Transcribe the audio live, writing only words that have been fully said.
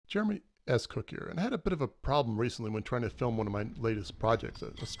Jeremy S. Cook here, and I had a bit of a problem recently when trying to film one of my latest projects,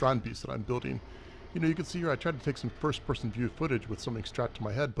 a strand piece that I'm building. You can see here I tried to take some first-person view footage with something strapped to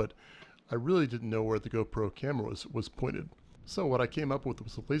my head, but I really didn't know where the GoPro camera was pointed. So what I came up with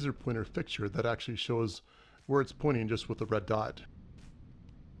was a laser pointer fixture that actually shows where it's pointing just with a red dot.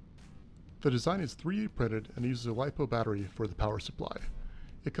 The design is 3D printed and uses a LiPo battery for the power supply.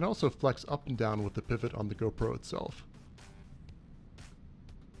 It can also flex up and down with the pivot on the GoPro itself.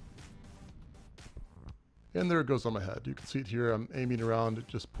 And there it goes on my head. You can see it here. I'm aiming around. It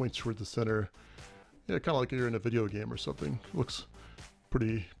just points toward the center. Yeah, kind of like you're in a video game or something. Looks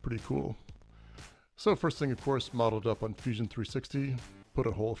pretty cool. So first thing, of course, modeled up on Fusion 360. Put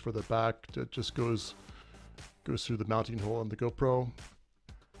a hole for the back that just goes through the mounting hole on the GoPro.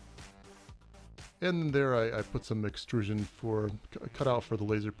 And then there I put some extrusion cut out for the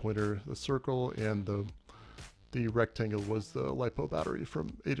laser pointer. The circle and the rectangle was the LiPo battery from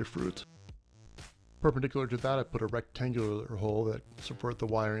Adafruit. Perpendicular to that, I put a rectangular hole that supported the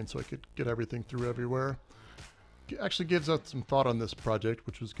wiring so I could get everything through everywhere. It actually gives us some thought on this project,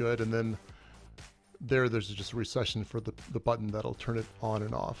 which was good. And then there's just a recession for the button that'll turn it on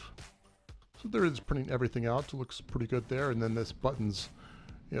and off. So there is printing everything out. It looks pretty good there. And then this button's,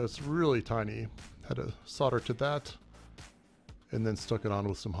 it's really tiny. Had to solder to that and then stuck it on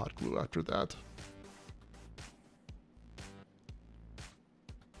with some hot glue after that.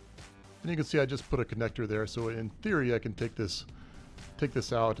 And you can see I just put a connector there, so in theory I can take this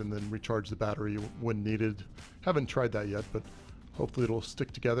out and then recharge the battery when needed. Haven't tried that yet, but hopefully it'll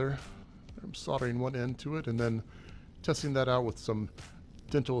stick together. I'm soldering one end to it and then testing that out with some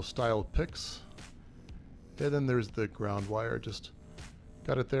dental style picks. And then there's the ground wire. Just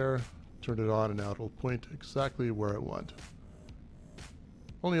got it there, turned it on, and now it'll point exactly where I want.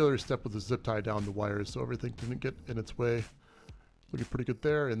 Only other step was to zip tie down the wires so everything didn't get in its way. Looking pretty good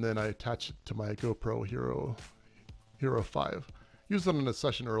there, and then I attach it to my GoPro Hero5. Used it in a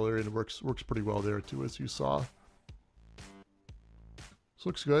session earlier, and it works pretty well there too, as you saw. So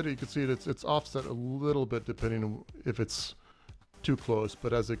looks good. You can see it's offset a little bit depending on if it's too close,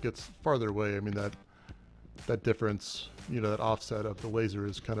 but as it gets farther away, I mean that difference, that offset of the laser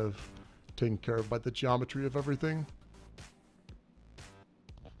is kind of taken care of by the geometry of everything.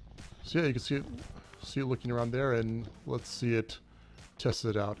 So yeah, you can see it looking around there, and let's see it test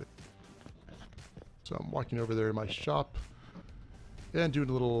it out. So I'm walking over there in my shop and doing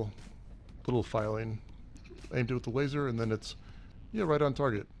a little filing. Aimed it with the laser, and then it's right on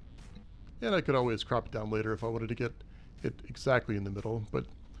target. And I could always crop it down later if I wanted to get it exactly in the middle, but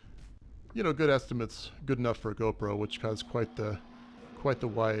good estimates, good enough for a GoPro, which has quite the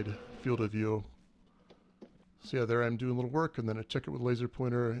wide field of view. So yeah, there I'm doing a little work, and then I check it with a laser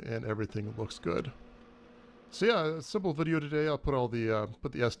pointer, and everything looks good. So yeah, a simple video today. I'll put all the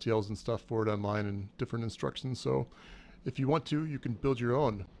put the STLs and stuff for it online and different instructions. So if you want to, you can build your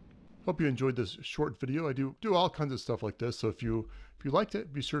own. Hope you enjoyed this short video. I do all kinds of stuff like this. So if you liked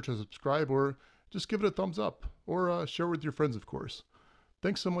it, be sure to subscribe or just give it a thumbs up or share with your friends, of course.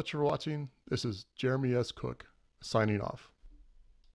 Thanks so much for watching. This is Jeremy S. Cook signing off.